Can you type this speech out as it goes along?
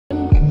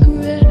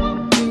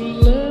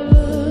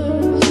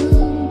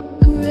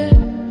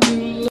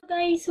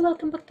So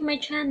welcome back to my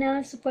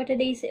channel. So for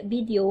today's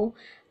video,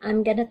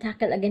 I'm gonna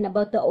tackle again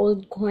about the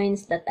old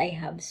coins that I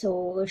have.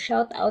 So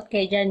shout out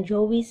kay Jan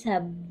Joey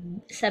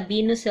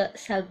Sabino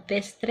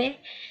Salvestre.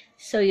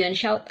 So yun,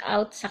 shout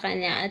out sa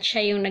kanya. At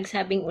siya yung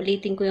nagsabing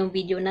ulitin ko yung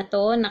video na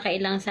to.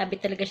 Nakailang sabi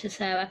talaga siya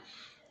sa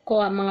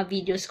mga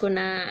videos ko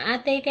na,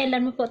 ate, kailan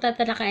mo po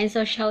tatalakayin?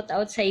 So shout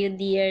out sa you,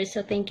 dear.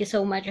 So thank you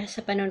so much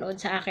sa panonood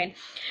sa akin.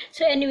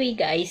 So anyway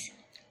guys,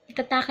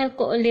 itatakal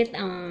ko ulit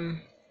ang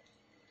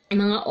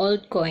mga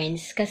old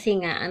coins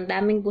kasi nga ang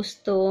daming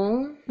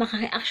gustong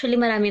actually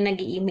maraming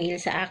nag-i-email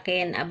sa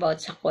akin about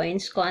sa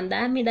coins ko. Ang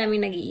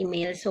dami-daming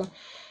nag-i-email. So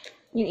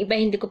yung iba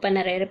hindi ko pa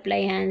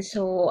nare-replyan.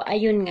 So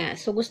ayun nga.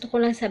 So gusto ko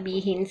lang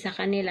sabihin sa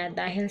kanila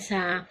dahil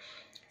sa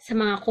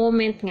mga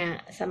comment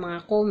nga, sa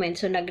mga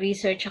comments. So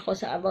nag-research ako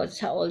about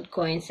sa old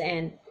coins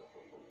and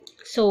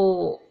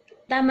so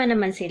tama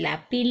naman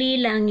sila. Pili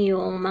lang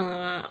yung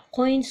mga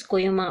coins ko,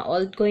 yung mga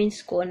old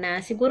coins ko na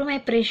siguro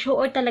may presyo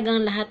or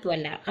talagang lahat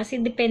wala. Kasi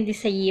depende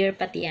sa year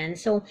pati yan.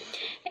 So,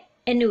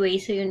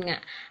 anyway, so yun nga.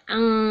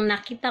 Ang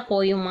nakita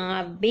ko, yung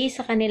mga base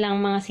sa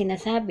kanilang mga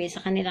sinasabi, sa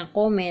kanilang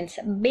comments,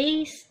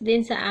 base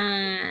din sa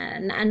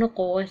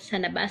sa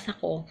nabasa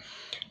ko,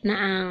 na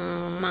ang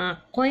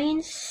mga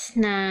coins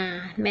na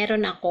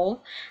meron ako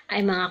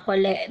ay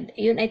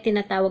yun ay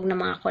tinatawag na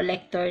mga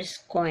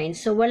collector's coins.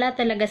 So wala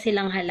talaga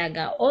silang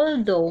halaga.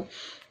 Although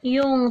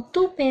yung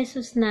 2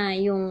 pesos na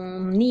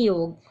yung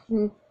niyog,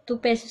 yung 2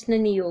 pesos na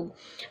niyog,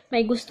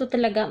 may gusto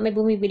talaga, may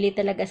bumibili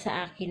talaga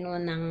sa akin no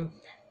ng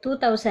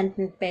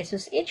 2,000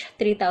 pesos each,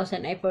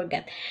 3,000 I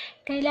forgot.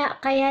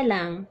 Kaya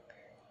lang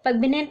pag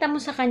binenta mo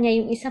sa kanya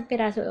yung isang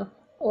piraso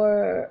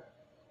or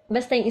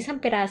basta yung isang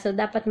piraso,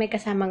 dapat may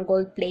kasamang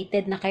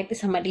gold-plated na kahit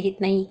isang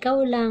malihit na hikaw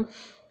lang.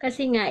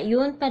 Kasi nga,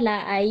 yun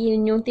pala ay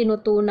yun yung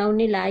tinutunaw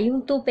nila.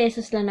 Yung 2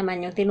 pesos lang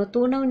naman yung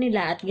tinutunaw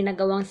nila at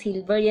ginagawang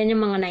silver. Yan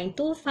yung mga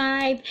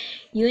 925.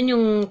 Yun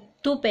yung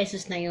 2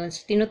 pesos na yun.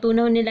 So,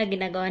 tinutunaw nila,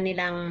 ginagawa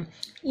nilang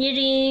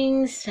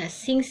earrings,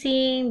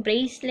 sing-sing,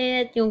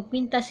 bracelet, yung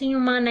pintas,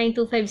 yung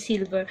mga 925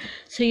 silver.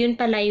 So, yun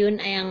pala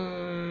yun ay ang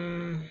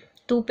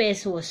 2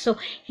 pesos. So,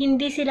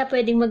 hindi sila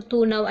pwedeng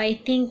magtunaw, I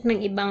think,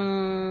 ng ibang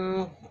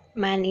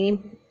money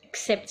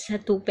except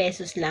sa 2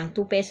 pesos lang.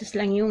 2 pesos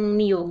lang yung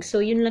niyog. So,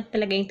 yun lang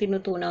talaga yung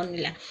tinutunaw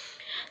nila.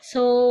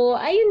 So,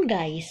 ayun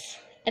guys.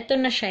 Ito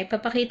na siya.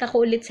 Ipapakita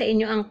ko ulit sa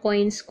inyo ang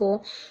coins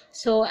ko.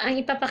 So, ang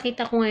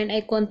ipapakita ko ngayon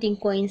ay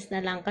konting coins na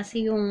lang.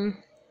 Kasi yung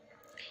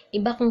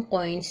iba kong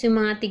coins,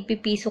 yung mga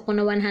tigpipiso ko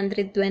na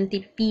 120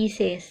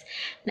 pieces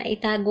na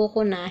itago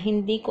ko na,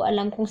 hindi ko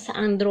alam kung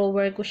saang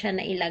drawer ko siya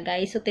na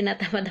ilagay. So,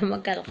 tinatamad na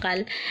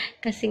magkalkal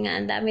kasi nga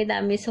ang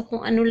dami-dami. So,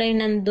 kung ano lang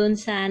nandun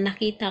sa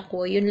nakita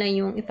ko, yun lang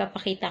yung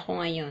ipapakita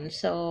ko ngayon.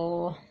 So,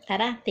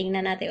 tara,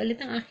 tingnan natin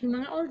ulit ang aking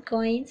mga old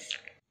coins.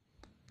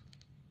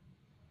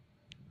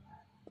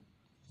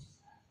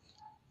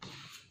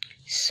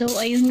 So,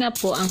 ayun nga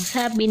po, ang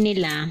sabi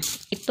nila,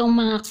 itong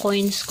mga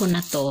coins ko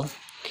na to,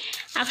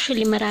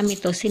 actually, marami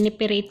to.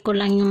 Siniperate ko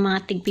lang yung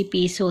mga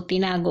tigpipiso.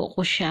 Tinago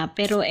ko siya.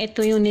 Pero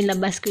ito yung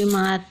nilabas ko yung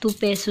mga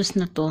 2 pesos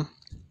na to.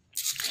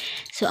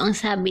 So, ang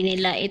sabi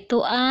nila,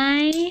 ito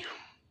ay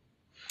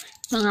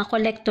mga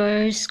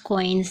collector's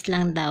coins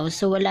lang daw.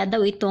 So, wala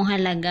daw itong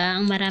halaga.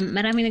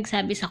 Marami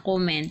nagsabi sa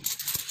comments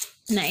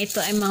na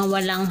ito ay mga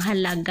walang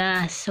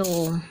halaga. So,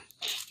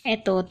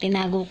 ito,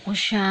 tinago ko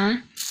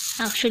siya.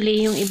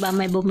 Actually, yung iba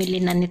may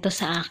bumili na nito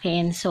sa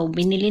akin. So,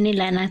 binili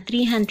nila na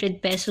 300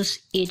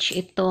 pesos each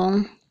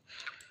itong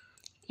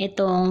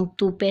 2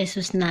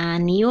 pesos na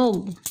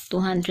niyog.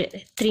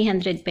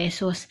 300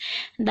 pesos.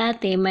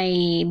 Dati,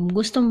 may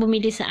gustong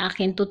bumili sa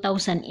akin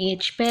 2,000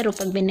 each. Pero,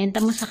 pag binenta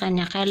mo sa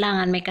kanya,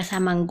 kailangan may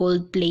kasamang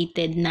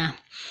gold-plated na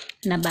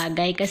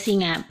bagay.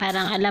 Kasi nga,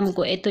 parang alam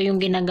ko, ito yung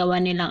ginagawa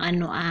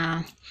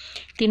nilang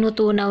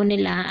tinutunaw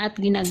nila at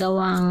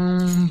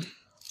ginagawang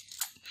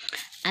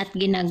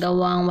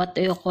what do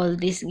you call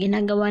this,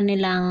 ginagawa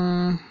nilang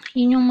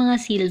yun yung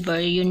mga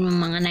silver, yun yung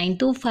mga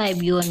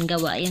 925, yun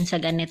gawa yan sa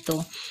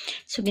ganito.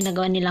 So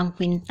ginagawa nilang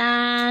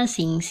kwinta,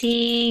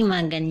 sing-sing,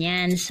 mga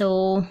ganyan.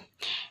 So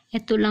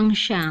ito lang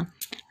siya.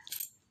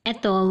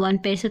 Ito,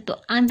 1 peso to.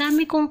 Ang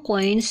dami kong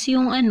coins,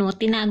 yung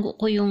tinago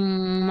ko yung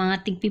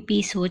mga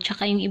tigpipiso,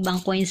 tsaka yung ibang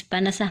coins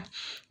pa nasa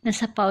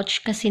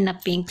pouch kasi na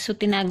pink. So,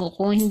 tinago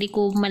ko. Hindi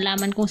ko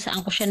malaman kung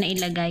saan ko siya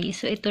nailagay.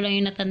 So, ito lang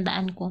yung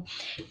natandaan ko.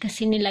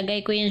 Kasi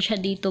nilagay ko yan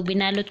siya dito.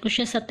 Binalot ko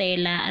siya sa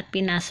tela at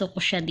pinasok ko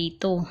siya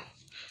dito.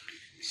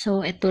 So,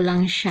 ito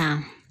lang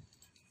siya.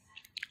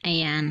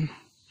 Ayan.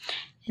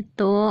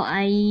 Ito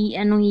ay,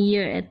 anong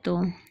year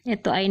ito?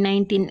 Ito ay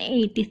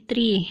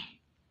 1983.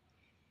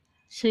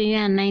 So,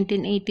 yan,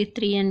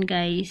 1983 yan,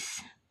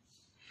 guys.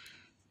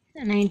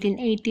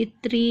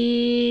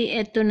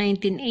 1983, ito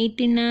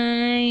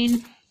 1989.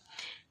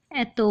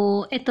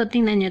 Ito,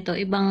 tingnan nyo to,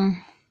 ibang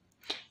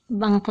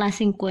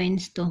klaseng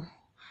coins to.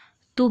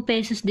 2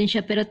 pesos din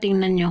siya, pero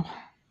tingnan nyo.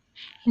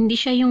 Hindi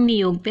siya yung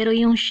niyog, pero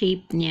yung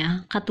shape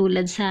niya,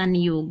 katulad sa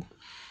niyog.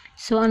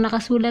 So, ang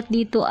nakasulat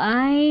dito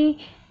ay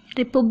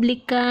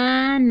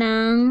Republika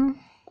ng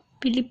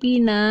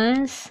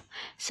Pilipinas.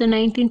 So,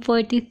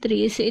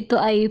 1943. So, ito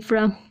ay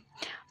from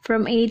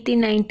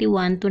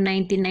 1891 to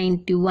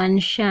 1991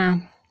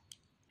 siya.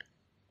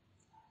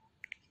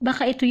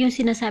 Baka ito yung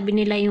sinasabi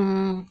nila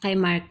yung kay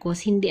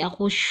Marcos. Hindi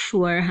ako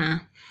sure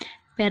ha.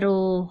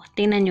 Pero,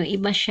 tingnan nyo,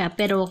 iba siya.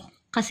 Pero,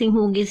 kasing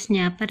hugis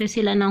niya, pareho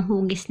sila ng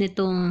hugis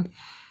nitong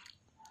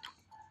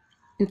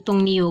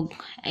niyog.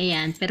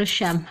 Ayan. Pero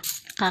siya,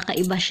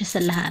 kakaiba siya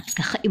sa lahat.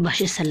 Kakaiba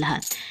siya sa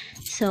lahat.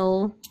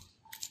 So,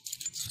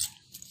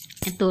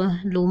 ito,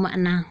 luma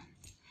na.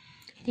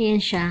 Ayan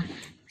siya.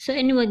 So,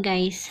 anyway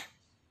guys,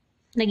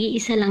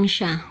 nag-iisa lang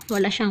siya.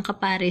 Wala siyang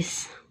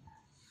kapares.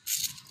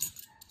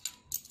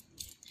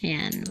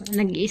 Ayan.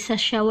 Nag-iisa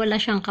siya. Wala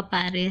siyang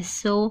kapares.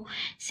 So,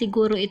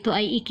 siguro ito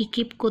ay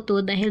ikikip ko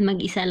to dahil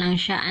mag-isa lang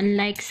siya.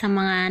 Unlike sa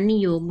mga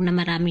niyog na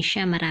marami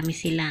siya. Marami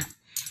sila.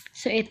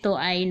 So, ito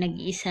ay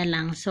nag-iisa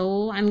lang.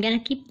 So, I'm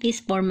gonna keep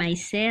this for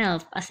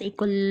myself as a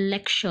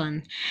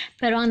collection.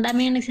 Pero, ang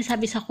dami yung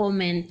nagsasabi sa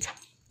comment,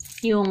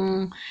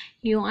 yung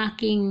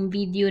aking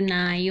video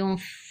na, yung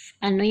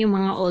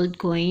mga old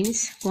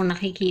coins, kung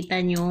nakikita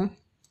nyo,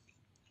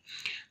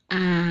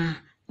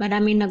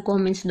 maraming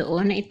nag-comments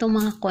doon na itong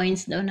mga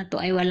coins daw na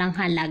to ay walang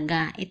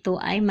halaga. Ito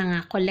ay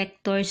mga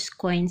collector's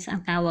coins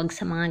ang tawag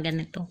sa mga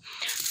ganito.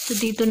 So,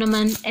 dito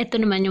naman, ito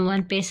naman yung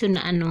 1 peso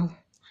na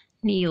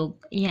niyog.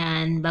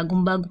 Yan,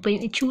 bagong-bago pa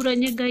yung itsura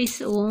niya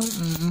guys. Oh.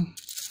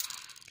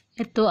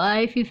 Ito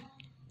ay 50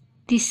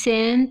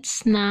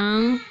 cents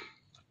ng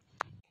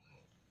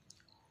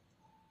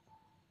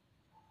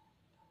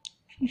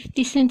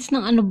 50 cents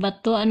ng ano ba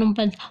to? Anong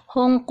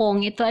Hong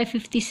Kong. Ito ay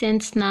 50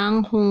 cents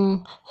ng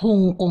Hong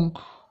Kong.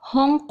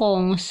 Hong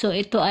Kong. So,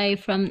 ito ay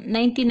from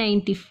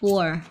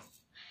 1994.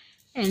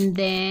 And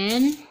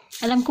then,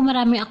 alam ko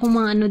marami akong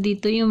mga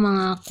dito, yung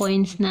mga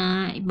coins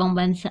na ibang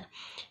bansa.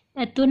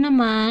 Ito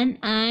naman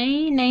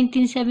ay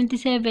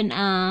 1977.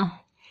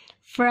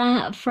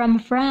 From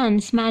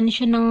France. Maano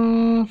siya ng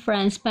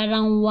France.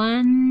 Parang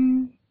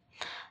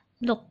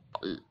look,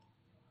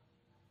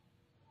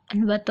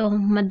 ano ba to?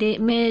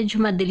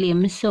 Medyo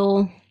madilim.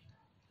 So,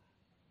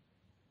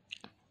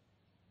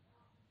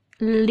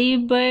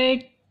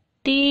 Liberty.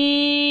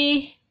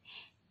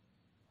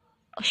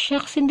 Oh,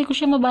 shucks, hindi ko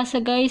siya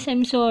mabasa, guys.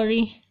 I'm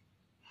sorry.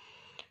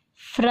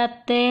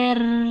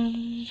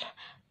 Fraternite.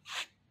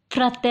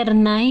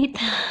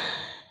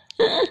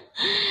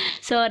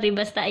 Sorry,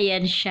 basta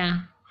ayan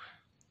siya.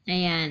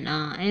 Ayan,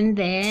 and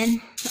then,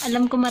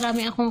 alam ko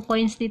marami akong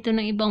coins dito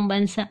ng ibang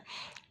bansa.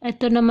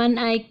 Ito naman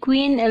ay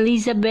Queen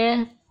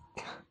Elizabeth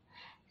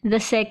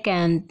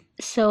II.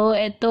 So,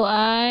 ito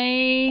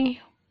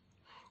ay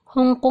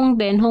Hong Kong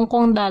din. Hong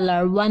Kong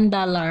dollar. $1.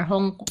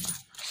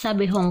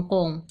 Sabi Hong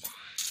Kong.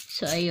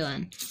 So,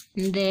 ayun.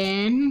 And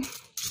then,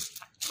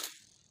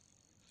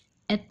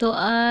 ito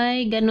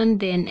ay ganun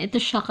din. Ito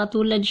siya.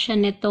 Katulad siya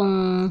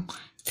nitong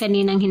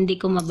kaninang hindi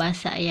ko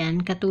mabasa.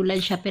 Ayan.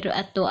 Katulad siya. Pero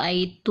ito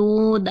ay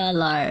 $2.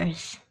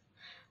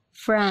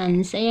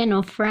 France. Ayan o.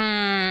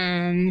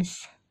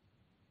 France.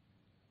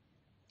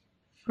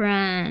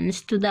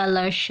 $2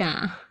 siya.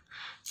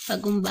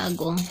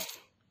 Bagong-bago.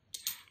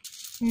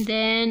 And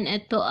then,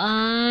 ito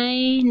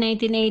ay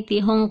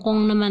 1980. Hong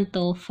Kong naman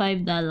to.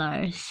 $5.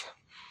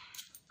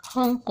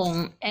 Hong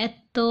Kong.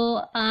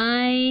 Ito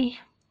ay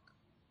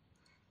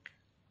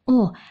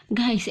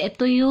guys,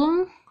 ito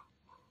yung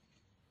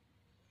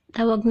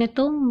tawag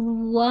nito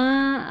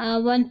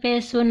 1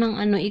 peso ng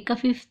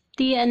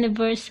ika-50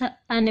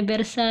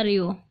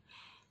 anniversaryo.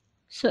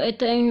 So,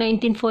 ito yung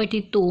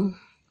 1942.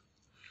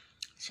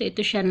 So, ito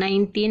siya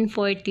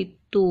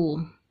 1942.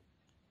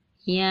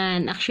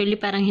 Yan. Actually,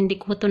 parang hindi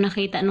ko ito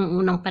nakita nung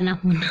unang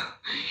panahon.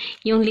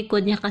 Yung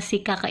likod niya kasi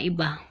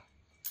kakaiba.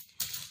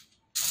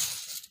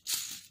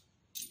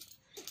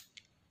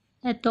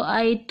 Ito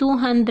ay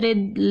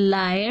 200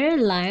 lire,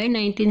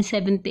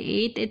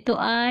 1978. Ito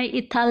ay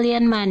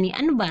Italian money.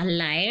 Ano ba?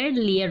 Lire.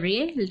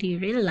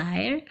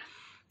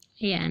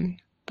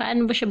 Ayan.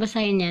 Paano ba siya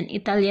basahin yan?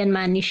 Italian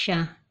money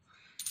siya.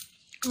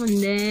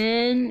 And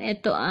then,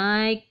 ito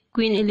ay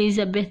Queen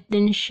Elizabeth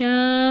din siya.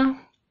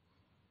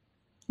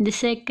 The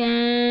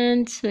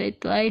second. So,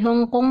 ito ay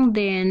Hong Kong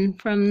din.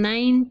 From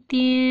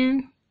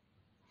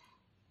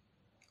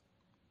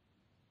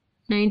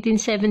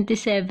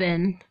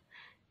 1977.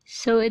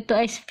 So, ito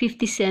ay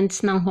 50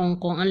 cents ng Hong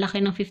Kong. Ang laki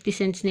ng 50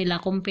 cents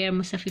nila. Compare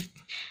mo sa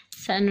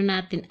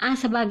natin.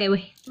 Sa bagay,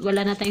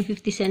 wala na tayong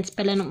 50 cents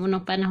pala nung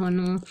unang panahon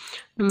nung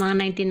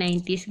mga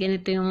 1990s.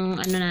 Ganito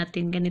yung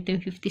natin. Ganito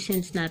yung 50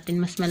 cents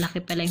natin. Mas malaki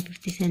pala yung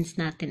 50 cents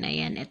natin.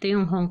 Ayan. Ito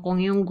yung Hong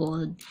Kong, yung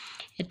gold.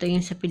 Ito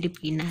yung sa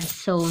Pilipinas.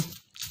 So,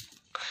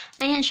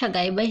 ayan siya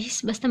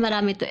guys. Basta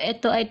marami to.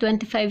 Ito ay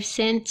 25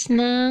 cents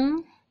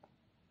ng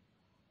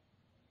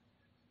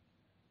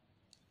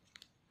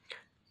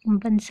ang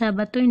bansa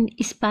ba ito?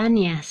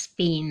 Espanya,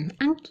 Spain.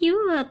 Ang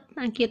cute.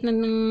 Ang cute na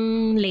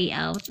ng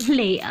layout.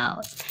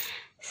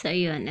 So,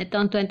 yun. Ito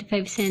ang 25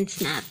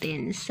 cents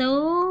natin.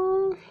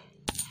 So,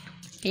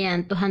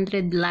 ayan.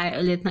 200 lire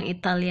ulit ng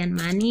Italian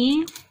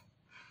money.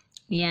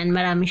 Ayan.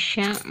 Marami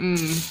siya.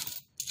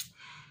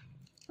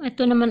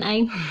 Ito naman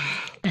ay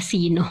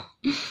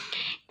Casino.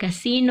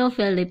 Casino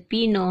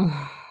Filipino.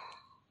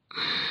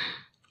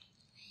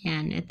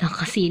 Yan, ito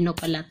casino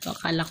pala to.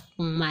 Akala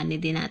kong money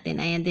din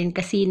natin. Ayan din,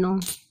 casino.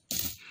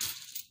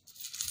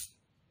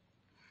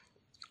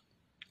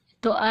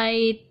 Ito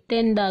ay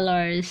 $10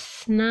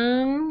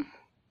 ng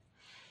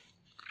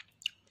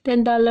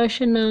 $10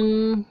 siya ng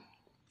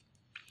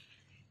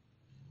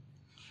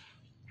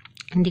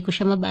hindi ko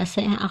siya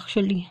mabasa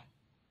actually.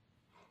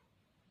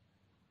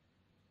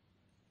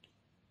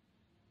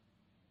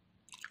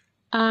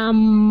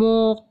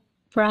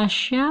 Amoprasya.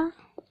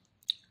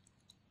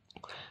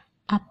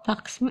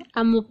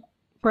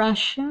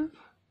 Amoprasya.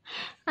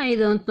 I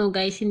don't know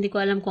guys, hindi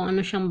ko alam kung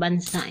ano siyang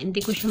bansa.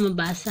 Hindi ko siya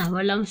mabasa.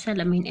 Walang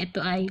salamin. Ito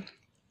ay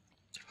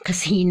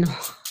casino.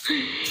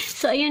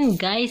 So, ayan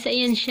guys.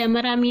 Ayan siya.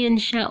 Marami yan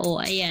siya. Oh,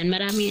 ayan.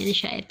 Marami yan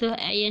siya. Ito,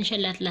 ayan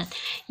siya lahat-lahat.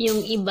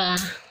 Yung iba,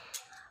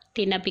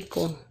 tinabi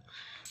ko.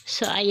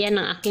 So, ayan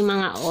ang aking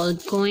mga old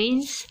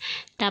coins.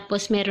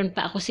 Tapos, meron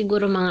pa ako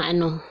siguro mga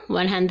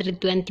 120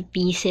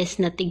 pieces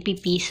na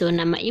tigpipiso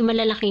na yung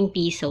malalaking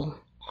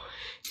piso.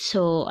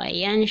 So,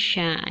 ayan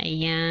siya.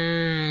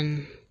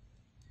 Ayan.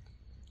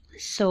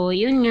 So,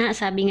 yun nga.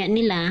 Sabi nga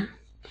nila,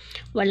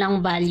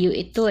 walang value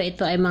ito.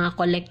 Ito ay mga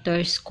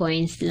collector's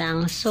coins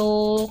lang.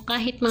 So,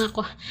 kahit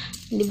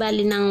di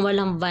bali nang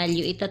walang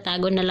value,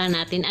 itatago na lang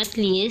natin. At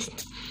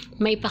least,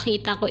 may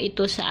pakita ko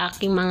ito sa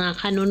aking mga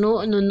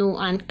kanunuan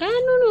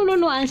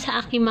sa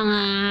aking mga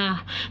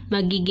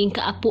magiging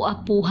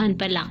kaapu-apuhan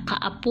pala.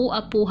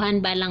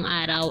 Kaapu-apuhan balang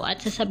araw.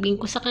 At sasabihin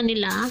ko sa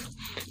kanila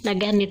na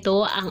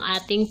ganito ang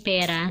ating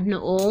pera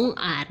noong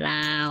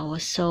araw.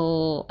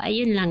 So,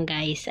 ayun lang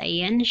guys.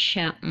 Ayan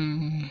siya.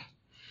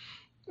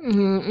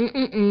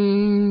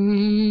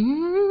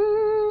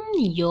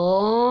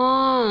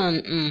 Yun.